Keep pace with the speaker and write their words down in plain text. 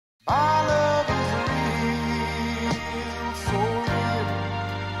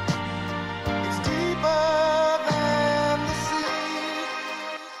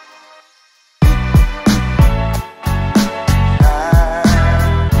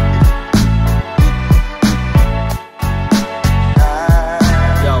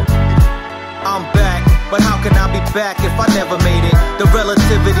back if I never made it. The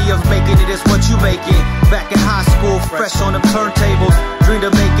relativity of making it is what you make it. Back in high school, fresh on them turntables, dreamed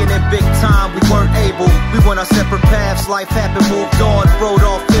of making it big time, we weren't able. We went our separate paths, life happened, moved on. Wrote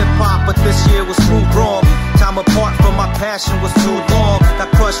off hip-hop, but this year was proved wrong. Time apart from my passion was too long.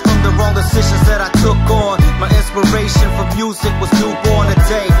 Got crushed from the wrong decisions that I took on. My inspiration for music was newborn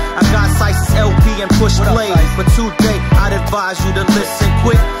today. I got Sice's LP and push play, but today I'd advise you to listen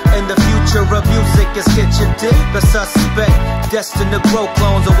quick. And the future of music is hit your dick. The suspect, destined to grow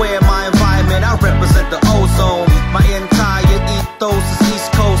clones. Aware of my environment, I represent the ozone. My entire ethos is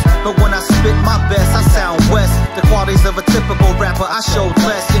East Coast, but when I spit my best, I sound West. The qualities of a typical rapper, I showed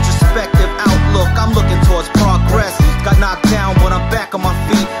less. Introspective outlook, I'm looking towards progress. Got knocked down, but I'm back on my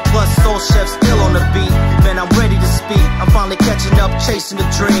feet. Plus Soulchef still on the beat. Man, I'm ready to speak. I'm finally catching up, chasing the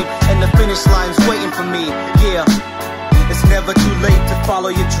dream, and the finish line's waiting for me. Yeah, it's never too late to follow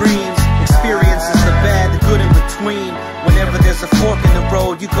your dreams. Experiences the bad, the good in between. Whenever there's a fork in the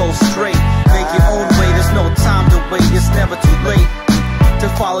road, you go straight. Make your own way, there's no time to wait. It's never too late to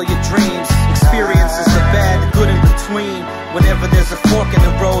follow your dreams. Experiences the bad, the good in between. Whenever there's a fork in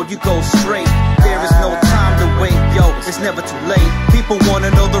the road, you go straight. There is no time to wait, yo, it's never too late. People wanna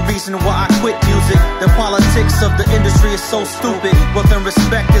know the reason why I quit music. The politics of the industry is so stupid. Wealth and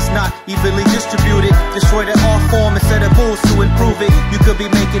respect is not evenly distributed. Destroy the art form instead of moves to improve it. You could be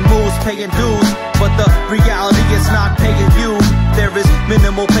making moves, paying dues, but the reality is not paying you. There is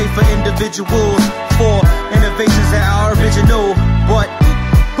minimal pay for individuals, for innovations that are original, but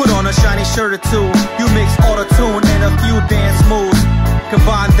put on a shiny shirt or two. You mix auto-tune and a few dance moves.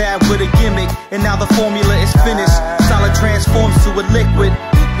 Combine that with a gimmick, and now the formula is finished. Solid transforms to a liquid.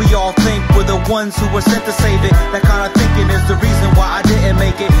 We all think we're the ones who were sent to save it. That kind of thinking is the reason why I didn't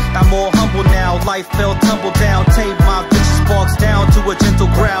make it. I'm more humble now, life fell tumble down. Tape my vicious sparks down to a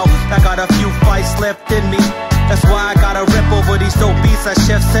gentle growl. I got a few fights left in me. That's why I gotta rep over these dope beats that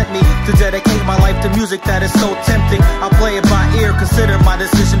Chef sent me. To dedicate my life to music that is so tempting. I'll play it by ear, consider my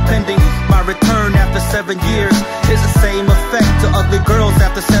decision pending. My return after 7 years is the same effect to ugly girls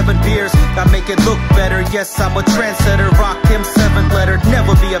after 7 beers. I make it look better, yes I'm a trendsetter. Rock him 7 letter,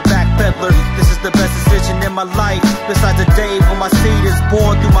 never be a backpedaler. This is the best decision in my life. Besides the day when my seed is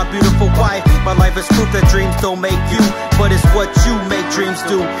born through my beautiful wife. My life is proof that dreams don't make you, but it's what you make dreams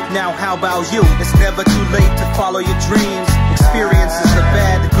do. Now how about you? It's never too late to follow your dreams. Experiences the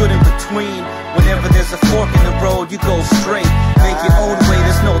bad, the good in between. Whenever there's a fork in the road, you go straight. Make your own way,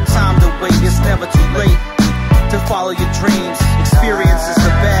 there's no time to wait. It's never too late to follow your dreams. Experiences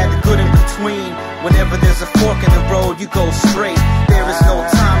the bad, the good in between. Whenever there's a fork in the road, you go straight. There is no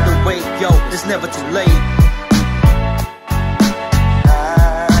time to wait, yo, it's never too late.